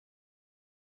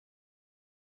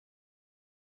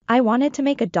I wanted to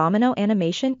make a domino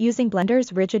animation using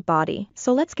Blender's rigid body,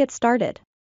 so let's get started.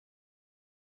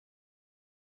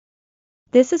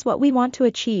 This is what we want to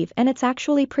achieve, and it's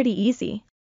actually pretty easy.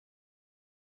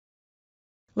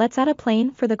 Let's add a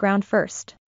plane for the ground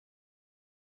first.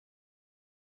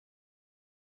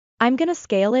 I'm gonna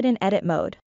scale it in edit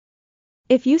mode.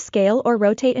 If you scale or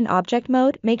rotate in object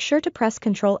mode, make sure to press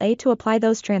Ctrl A to apply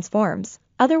those transforms,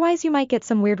 otherwise you might get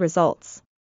some weird results.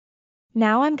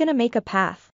 Now I'm gonna make a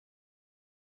path.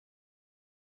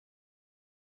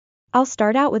 I'll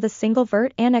start out with a single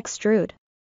vert and extrude.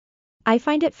 I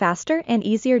find it faster and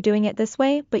easier doing it this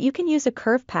way, but you can use a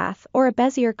curve path or a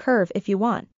Bezier curve if you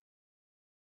want.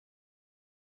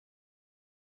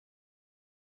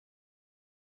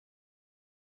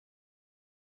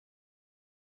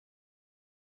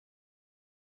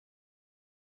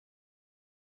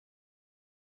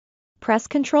 Press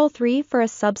Ctrl 3 for a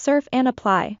subsurf and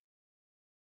apply.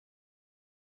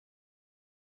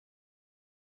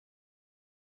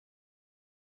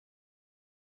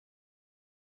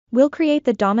 We'll create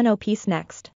the domino piece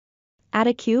next. Add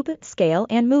a cube, scale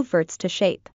and move verts to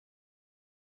shape.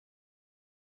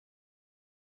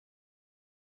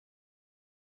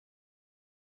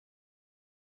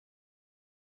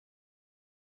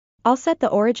 I'll set the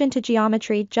origin to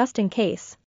geometry just in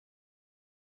case.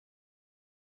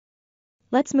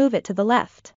 Let's move it to the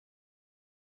left.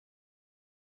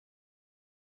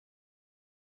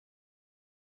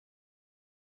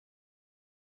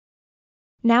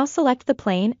 Now select the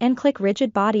plane and click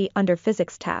Rigid Body under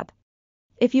Physics tab.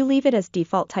 If you leave it as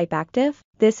default type active,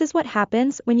 this is what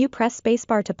happens when you press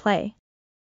spacebar to play.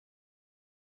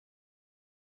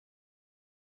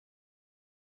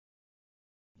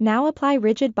 Now apply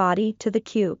Rigid Body to the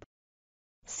cube.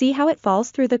 See how it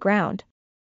falls through the ground.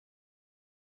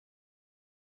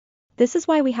 This is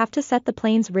why we have to set the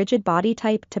plane's rigid body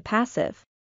type to passive.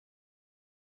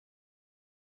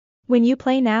 When you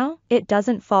play now, it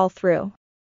doesn't fall through.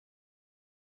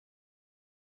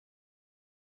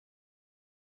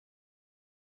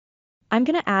 I'm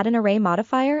gonna add an array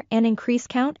modifier and increase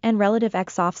count and relative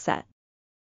x offset.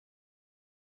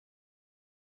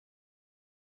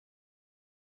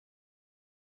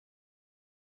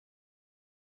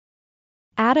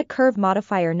 Add a curve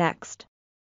modifier next.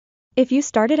 If you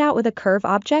started out with a curve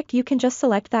object, you can just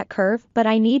select that curve, but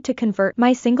I need to convert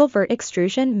my single vert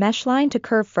extrusion mesh line to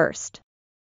curve first.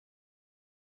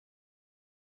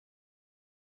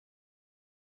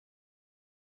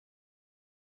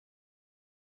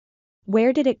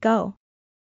 Where did it go?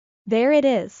 There it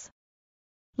is.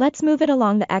 Let's move it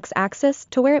along the x-axis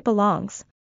to where it belongs.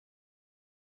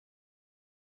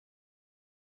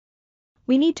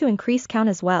 We need to increase count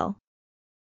as well.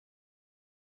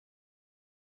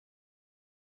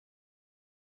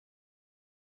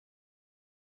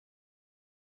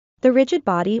 The rigid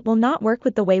body will not work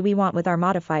with the way we want with our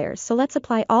modifiers, so let's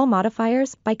apply all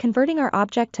modifiers by converting our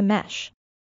object to mesh.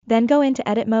 Then go into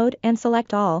edit mode and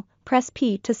select all, press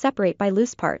P to separate by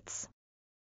loose parts.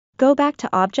 Go back to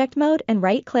object mode and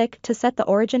right-click to set the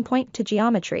origin point to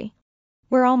geometry.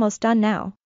 We're almost done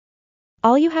now.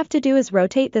 All you have to do is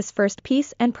rotate this first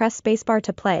piece and press spacebar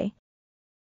to play.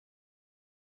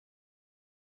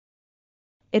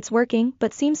 It's working,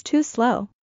 but seems too slow.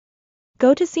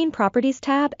 Go to Scene Properties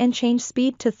tab and change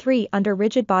Speed to 3 under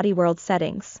Rigid Body World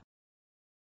Settings.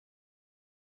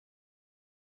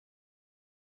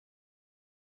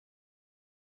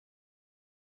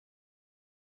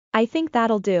 I think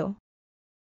that'll do.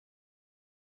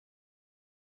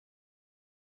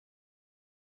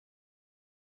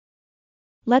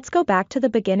 Let's go back to the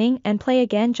beginning and play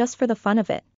again just for the fun of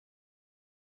it.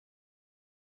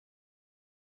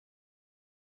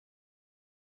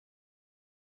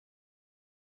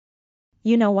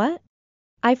 You know what?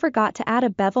 I forgot to add a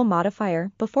bevel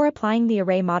modifier before applying the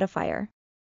array modifier.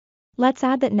 Let's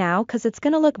add that now cause it's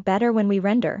gonna look better when we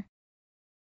render.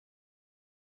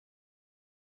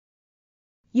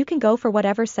 You can go for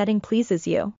whatever setting pleases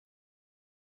you.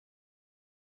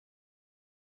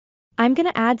 I'm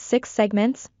gonna add 6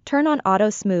 segments, turn on auto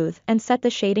smooth and set the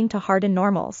shading to harden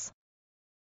normals.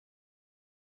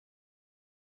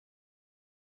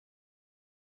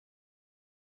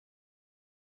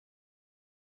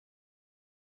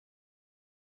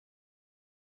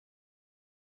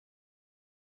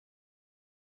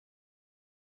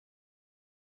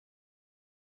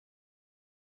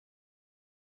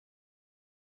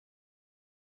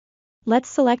 Let's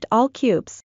select all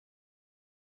cubes.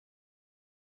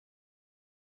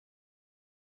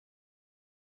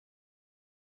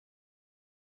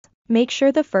 Make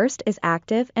sure the first is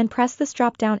active and press this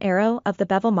drop-down arrow of the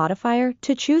bevel modifier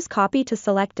to choose copy to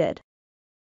selected.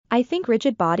 I think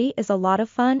rigid body is a lot of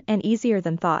fun and easier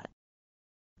than thought.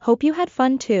 Hope you had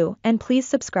fun too, and please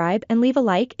subscribe and leave a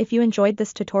like if you enjoyed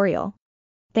this tutorial.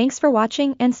 Thanks for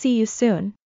watching and see you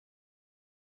soon.